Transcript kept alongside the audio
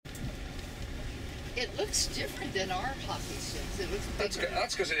It looks different than our hockey sticks. It looks bigger.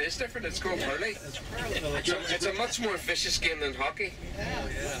 That's because it is different. It's called hurley. It's a much more vicious game than hockey. Yeah,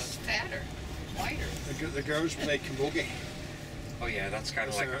 it looks fatter, wider. The girls play camogie. Oh yeah, that's kind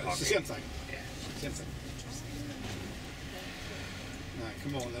of like a hockey. It's the same thing. Yeah. Same thing.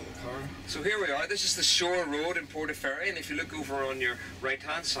 Come on, little car. So here we are. This is the Shore Road in Portaferry, and if you look over on your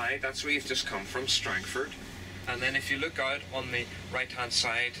right-hand side, that's where you've just come from, Strangford. And then if you look out on the right-hand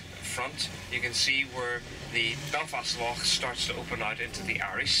side front, you can see where the Belfast Lough starts to open out into the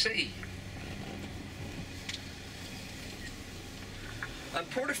Irish Sea. And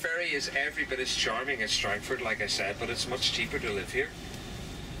Portaferry is every bit as charming as Strangford, like I said, but it's much cheaper to live here.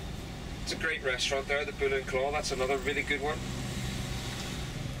 It's a great restaurant there, the Bull and Claw. That's another really good one.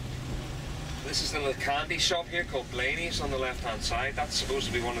 This is the little candy shop here called Blaney's on the left-hand side. That's supposed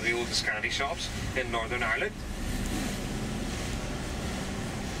to be one of the oldest candy shops in Northern Ireland.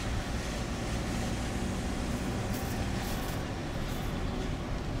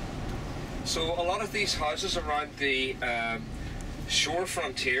 So a lot of these houses around the shore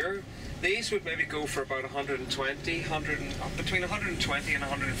frontier, these would maybe go for about between 120 and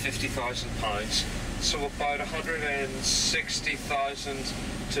 150,000 pounds. So about 160,000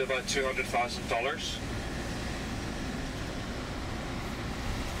 to about $200,000.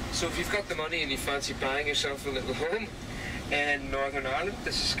 So if you've got the money and you fancy buying yourself a little home in Northern Ireland,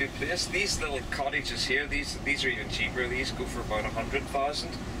 this is a good place. These little cottages here, these are even cheaper. These go for about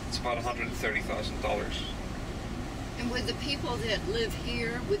 100,000. It's about $130,000. And would the people that live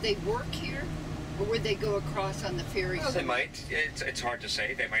here, would they work here? Or would they go across on the ferry? Well, they might. It's hard to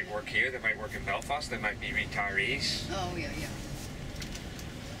say. They might work here. They might work in Belfast. They might be retirees. Oh, yeah, yeah.